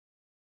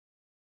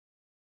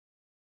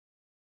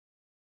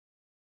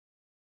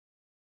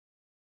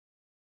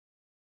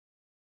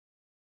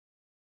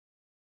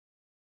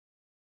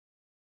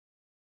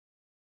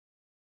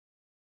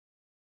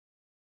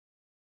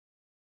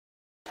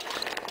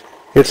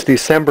It's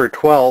December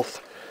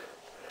 12th,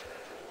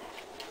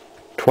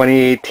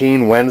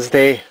 2018,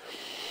 Wednesday.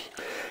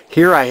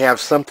 Here I have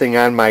something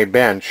on my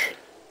bench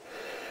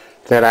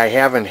that I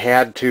haven't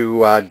had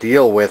to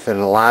deal with in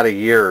a lot of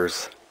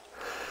years.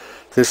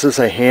 This is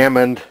a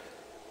Hammond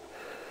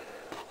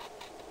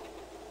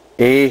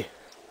A3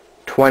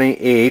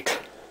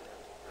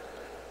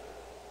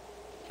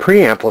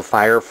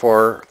 preamplifier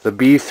for the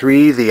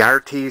B3, the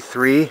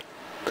RT3.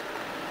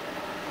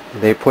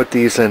 They put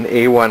these in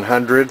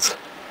A100s.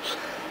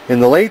 In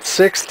the late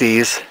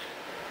 60s,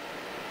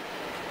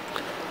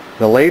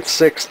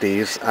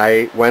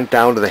 I went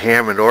down to the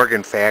Hammond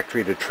Organ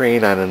factory to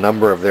train on a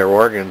number of their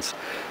organs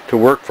to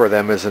work for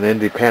them as an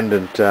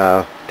independent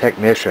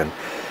technician.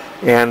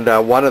 And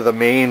one of the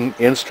main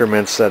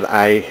instruments that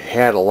I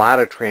had a lot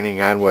of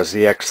training on was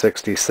the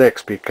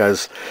X66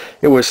 because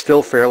it was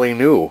still fairly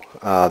new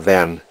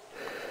then.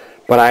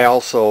 But I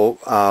also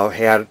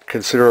had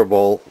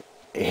considerable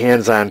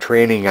hands-on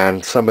training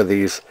on some of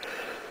these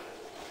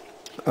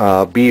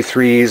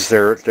B3s,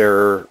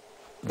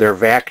 they're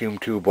vacuum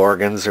tube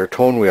organs, they're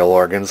tone wheel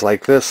organs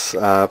like this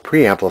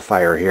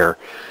preamplifier here.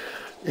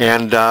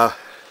 And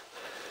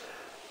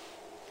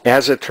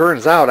as it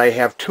turns out, I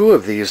have two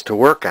of these to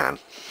work on.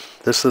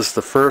 This is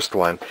the first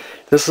one.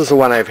 This is the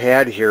one I've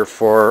had here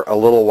for a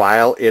little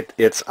while.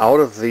 It's out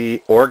of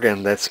the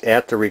organ that's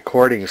at the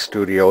recording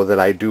studio that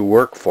I do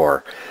work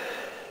for.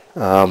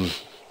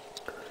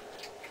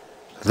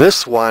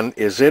 This one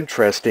is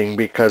interesting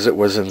because it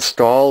was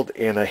installed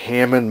in a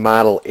Hammond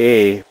Model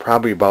A,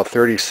 probably about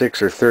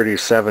 36 or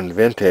 37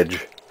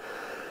 vintage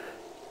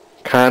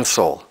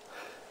console.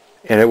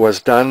 And it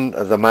was done,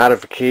 the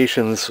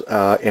modifications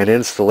and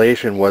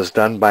installation was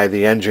done by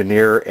the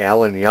engineer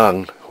Allan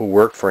Young, who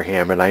worked for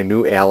Hammond. I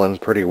knew Allan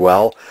pretty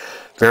well.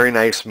 Very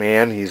nice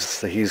man.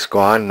 He's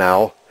gone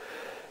now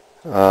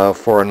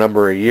for a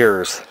number of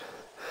years.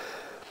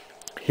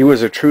 He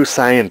was a true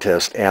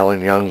scientist,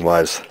 Allan Young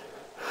was.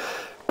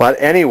 But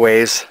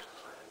anyways,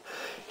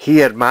 he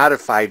had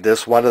modified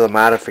this. One of the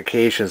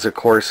modifications, of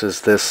course,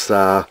 is this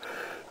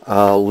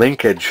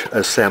linkage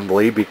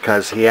assembly,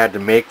 because he had to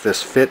make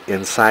this fit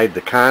inside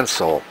the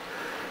console.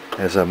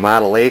 As a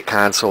Model A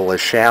console is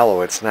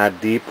shallow, it's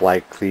not deep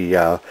like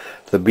the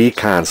B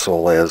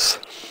console is.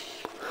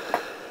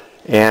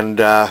 And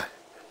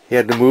he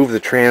had to move the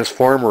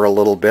transformer a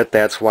little bit.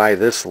 That's why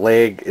this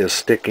leg is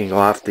sticking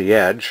off the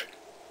edge.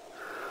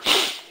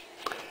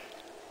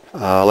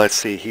 Let's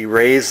see, he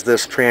raised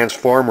this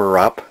transformer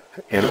up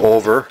and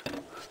over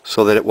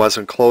so that it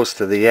wasn't close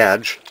to the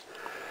edge.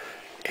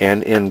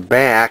 And in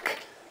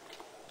back,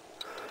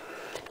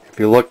 if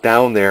you look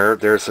down there,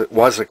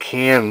 was a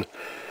can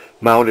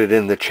mounted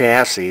in the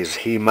chassis.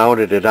 He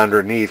mounted it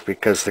underneath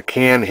because the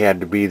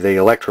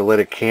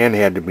electrolytic can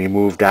had to be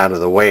moved out of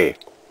the way.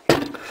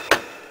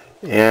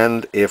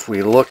 And if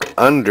we look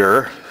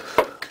under,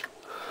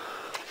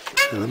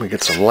 let me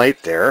get some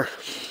light there.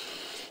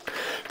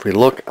 If we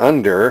look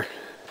under,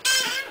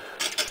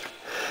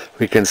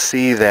 we can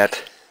see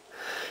that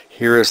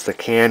here is the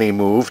can he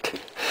moved.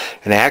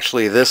 And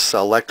actually this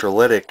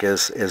electrolytic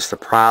is the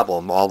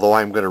problem, although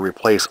I'm going to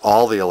replace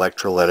all the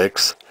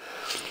electrolytics.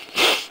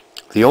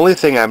 The only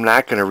thing I'm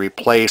not going to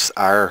replace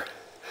are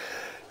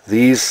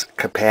these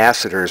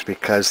capacitors,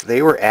 because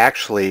they were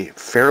actually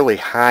fairly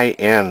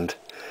high-end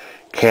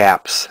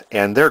caps,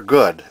 and they're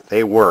good.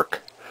 They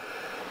work.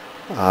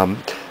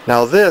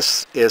 Now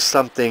this is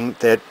something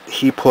that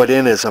he put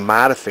in as a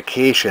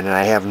modification, and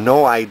I have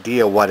no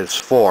idea what it's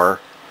for,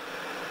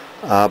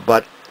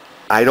 but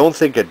I don't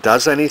think it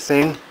does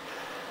anything,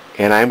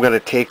 and I'm going to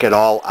take it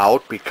all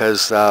out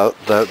because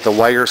the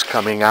wires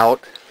coming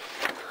out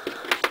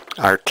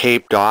are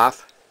taped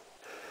off.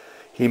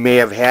 He may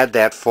have had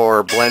that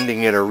for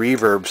blending in a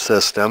reverb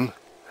system.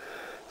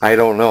 I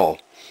don't know.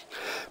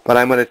 But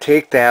I'm going to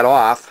take that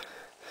off,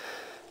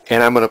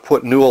 and I'm going to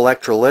put new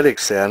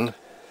electrolytics in.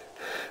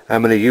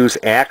 I'm going to use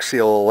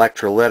axial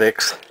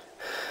electrolytics.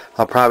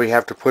 I'll probably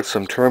have to put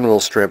some terminal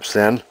strips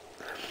in.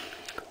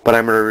 But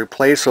I'm going to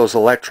replace those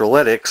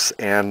electrolytics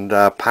and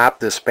pop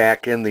this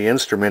back in the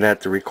instrument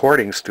at the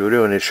recording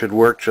studio, and it should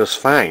work just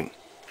fine.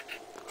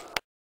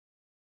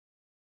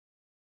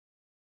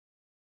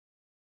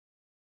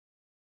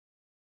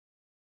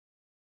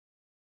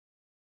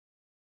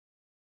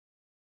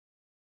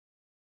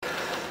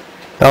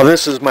 Now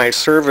this is my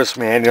service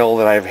manual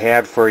that I've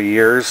had for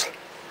years.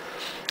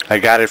 I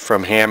got it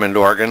from Hammond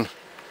Organ.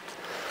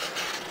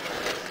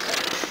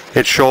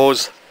 It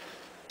shows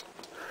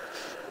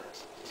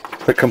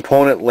the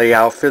component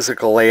layout,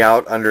 physical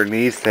layout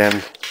underneath,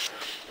 and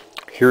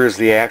here is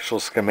the actual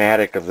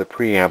schematic of the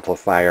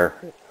preamplifier,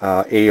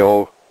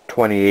 A3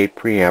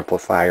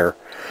 preamplifier.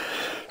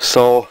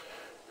 So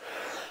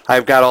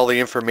I've got all the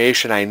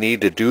information I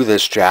need to do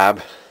this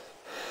job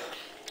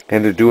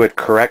and to do it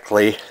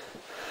correctly.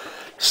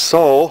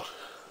 So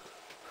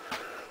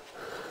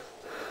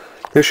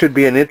this should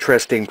be an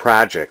interesting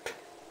project.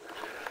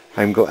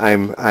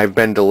 I've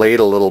been delayed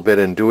a little bit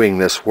in doing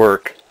this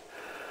work,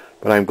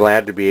 but I'm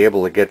glad to be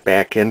able to get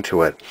back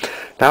into it.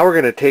 Now we're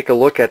going to take a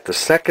look at the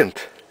second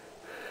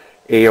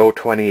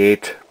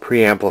A028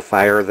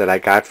 preamplifier that I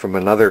got from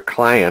another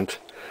client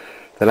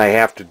that I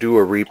have to do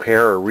a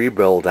repair or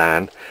rebuild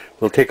on.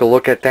 We'll take a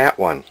look at that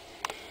one.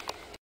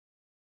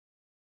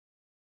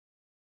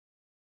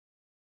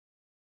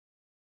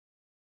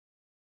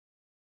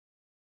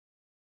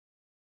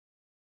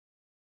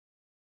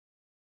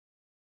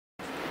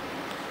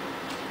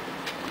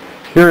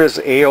 Here is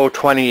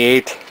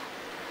A028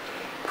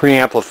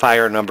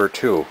 preamplifier number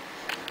 2.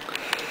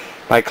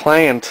 My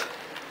client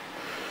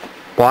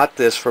bought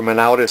this from an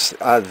a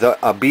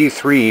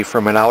B3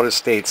 from an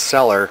out-of-state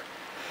seller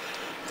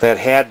that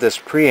had this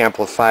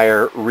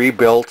preamplifier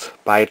rebuilt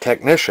by a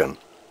technician.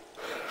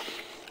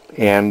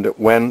 And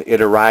when it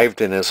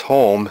arrived in his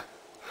home,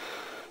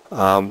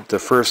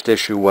 the first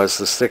issue was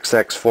the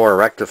 6X4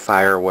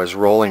 rectifier was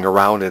rolling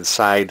around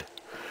inside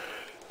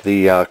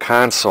the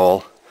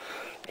console,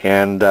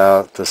 and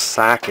the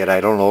socket, I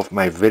don't know if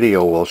my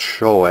video will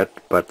show it,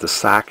 but the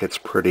socket's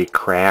pretty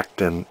cracked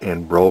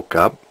and broke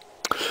up.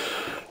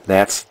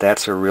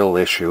 That's a real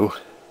issue.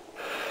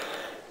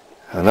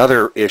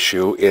 Another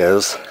issue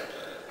is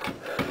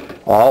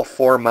all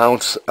 4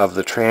 mounts of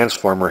the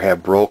transformer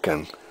have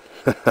broken.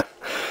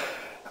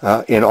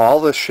 In all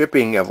the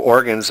shipping of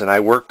organs, and I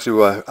worked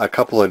through a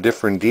couple of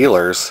different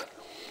dealers,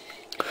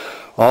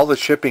 all the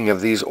shipping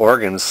of these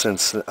organs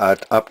since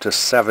up to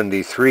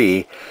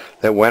 73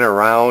 that went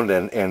around,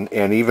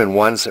 and even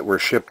ones that were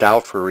shipped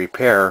out for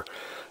repair,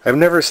 I've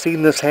never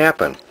seen this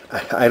happen.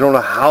 I don't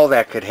know how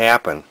that could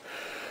happen.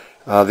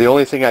 The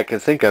only thing I can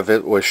think of,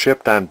 it was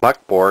shipped on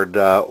buckboard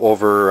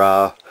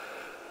over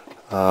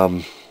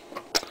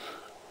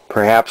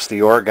perhaps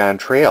the Oregon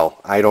Trail.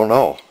 I don't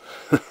know.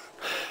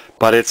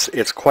 But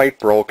it's quite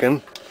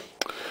broken.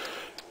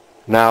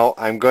 Now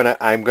I'm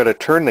gonna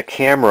turn the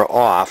camera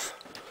off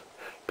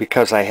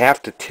because I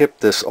have to tip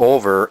this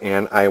over,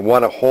 and I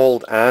want to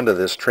hold onto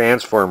this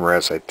transformer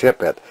as I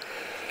tip it.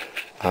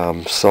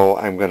 So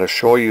I'm going to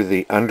show you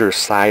the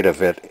underside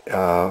of it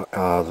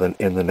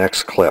in the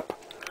next clip.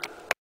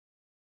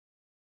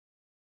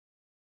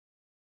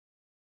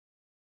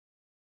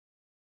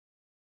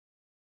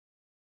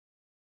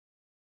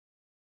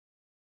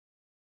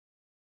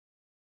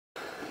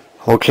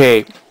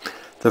 Okay,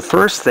 the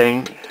first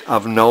thing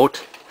of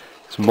note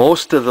is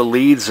most of the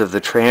leads of the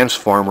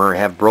transformer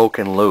have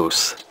broken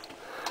loose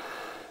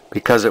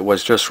because it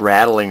was just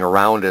rattling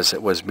around as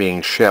it was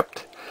being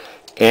shipped.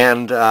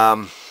 And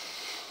a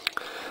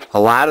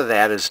lot of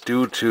that is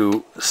due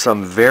to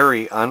some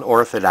very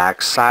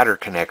unorthodox solder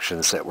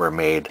connections that were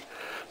made.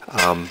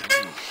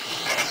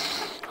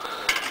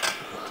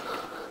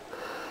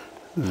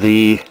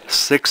 The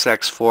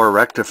 6X4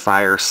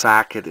 rectifier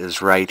socket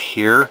is right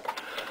here.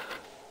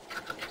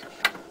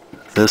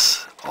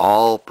 This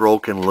all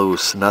broken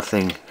loose.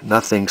 Nothing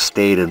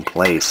stayed in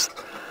place.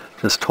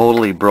 Just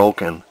totally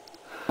broken.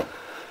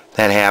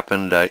 That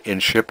happened in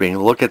shipping.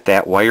 Look at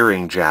that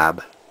wiring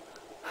job.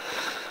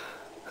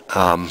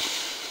 I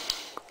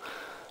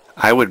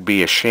would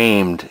be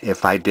ashamed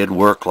if I did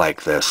work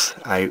like this.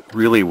 I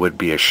really would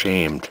be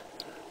ashamed.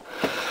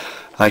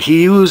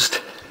 He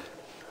used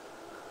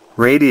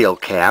radial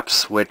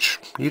caps, which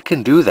you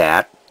can do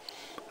that.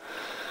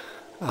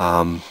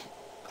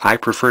 I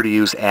prefer to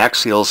use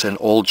axials in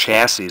old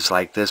chassis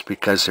like this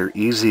because they're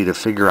easy to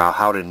figure out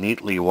how to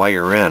neatly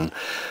wire in.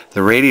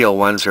 The radial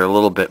ones are a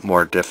little bit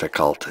more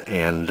difficult,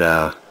 and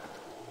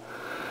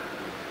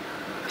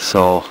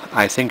so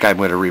I think I'm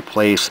going to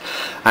replace.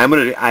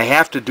 I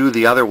have to do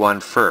the other one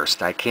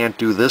first. I can't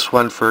do this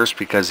one first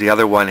because the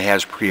other one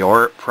has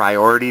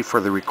priority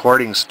for the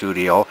recording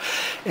studio,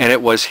 and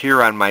it was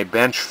here on my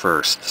bench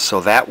first.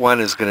 So that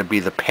one is going to be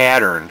the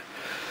pattern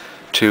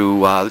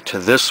to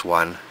this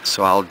one.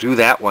 So I'll do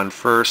that one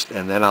first,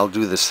 and then I'll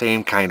do the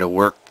same kind of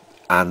work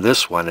on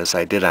this one as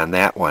I did on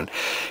that one.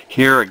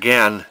 Here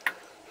again,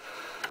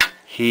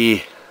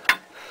 see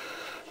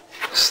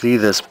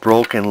this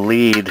broken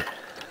lead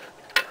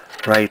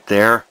right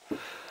there,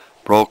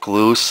 broke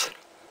loose.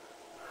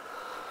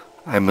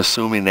 I'm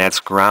assuming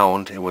that's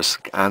ground. It was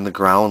on the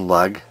ground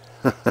lug.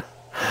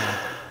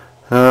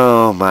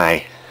 Oh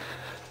my.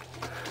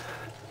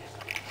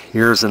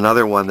 Here's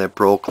another one that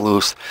broke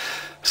loose.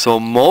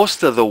 So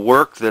most of the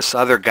work this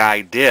other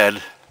guy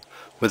did,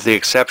 with the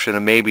exception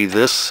of maybe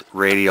this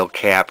radial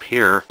cap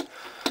here,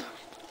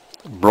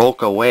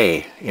 broke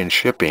away in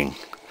shipping.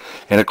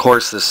 And of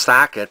course the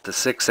socket, the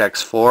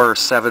 6X4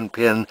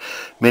 7-pin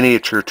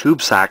miniature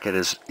tube socket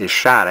is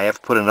shot. I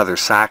have to put another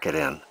socket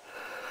in.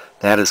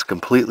 That is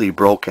completely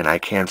broken. I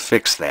can't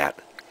fix that.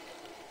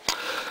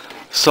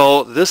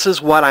 So this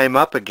is what I'm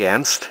up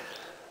against.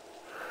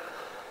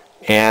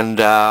 And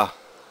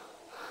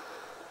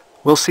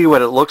we'll see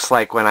what it looks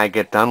like when I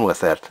get done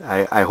with it.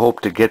 I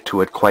hope to get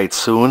to it quite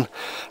soon.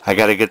 I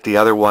got to get the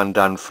other one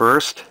done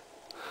first,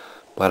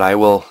 but I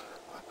will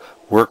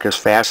work as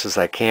fast as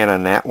I can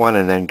on that one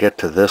and then get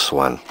to this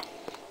one.